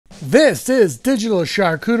This is Digital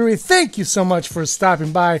Charcuterie. Thank you so much for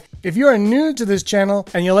stopping by. If you are new to this channel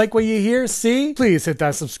and you like what you hear, please hit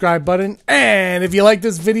that subscribe button. And if you like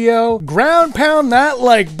this video, ground pound that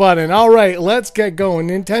like button. All right, let's get going.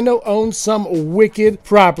 Nintendo owns some wicked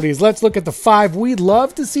properties. Let's look at the 5 we'd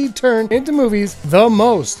love to see turned into movies the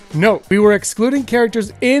most. Note, we were excluding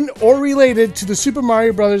characters in or related to the Super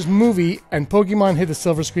Mario Bros. Movie, and Pokemon hit the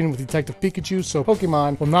silver screen with Detective Pikachu, so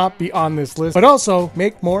Pokemon will not be on this list. But also,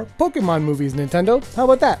 make more Pokemon movies, Nintendo. How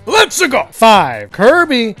about that? Let's go! 5.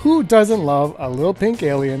 Kirby. Who doesn't love a little pink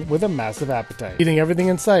alien with a massive appetite? Eating everything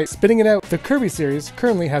in sight, spitting it out. The Kirby series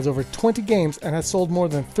currently has over 20 games and has sold more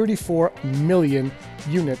than 34 million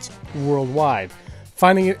units worldwide,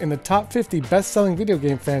 finding it in the top 50 best-selling video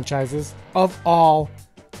game franchises of all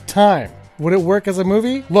time. Would it work as a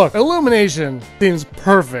movie? Look, Illumination seems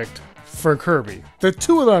perfect for Kirby. The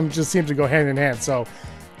two of them just seem to go hand in hand, so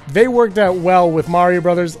they worked out well with Mario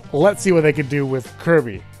Brothers. Let's see what they could do with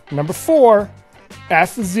Kirby. Number 4,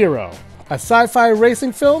 F-Zero. A sci-fi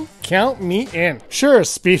racing film? Count me in. Sure,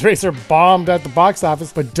 Speed Racer bombed at the box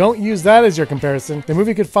office, but don't use that as your comparison. The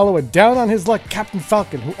movie could follow a down-on-his-luck Captain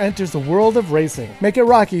Falcon who enters the world of racing. Make it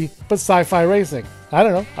Rocky, but sci-fi racing. I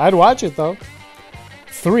don't know. I'd watch it, though.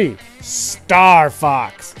 3. Star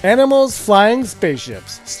Fox. Animals flying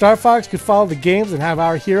spaceships. Star Fox could follow the games and have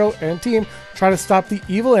our hero and team try to stop the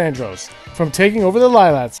evil Andros from taking over the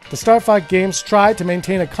Lilats. The Star Fox games try to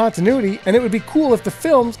maintain a continuity, and it would be cool if the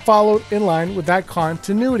films followed in line with that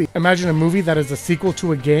continuity. Imagine a movie that is a sequel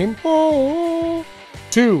to a game. Oh.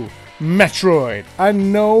 2. Metroid. A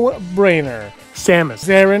no-brainer. Samus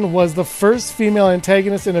Aran was the first female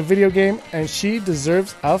antagonist in a video game, and she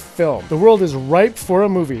deserves a film. The world is ripe for a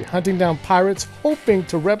movie. Hunting down pirates, hoping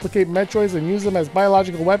to replicate Metroids and use them as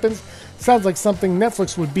biological weapons sounds like something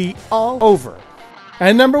Netflix would be all over.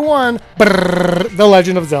 And number 1, The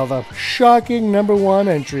Legend of Zelda. Shocking number 1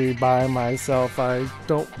 entry by myself. I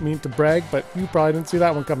don't mean to brag, but you probably didn't see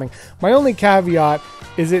that one coming. My only caveat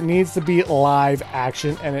is it needs to be live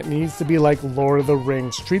action, and it needs to be like Lord of the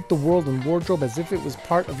Rings. Treat the world and wardrobe as if it was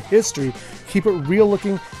part of history. Keep it real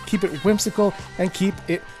looking, keep it whimsical, and keep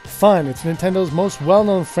it fun. It's Nintendo's most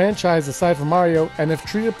well-known franchise aside from Mario, and if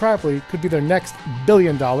treated properly, could be their next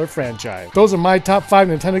billion-dollar franchise. Those are my top 5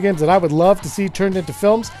 Nintendo games that I would love to see turned into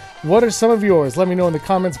films. What are some of yours? Let me know in the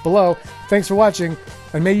comments below. Thanks for watching,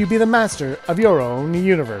 and may you be the master of your own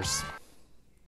universe.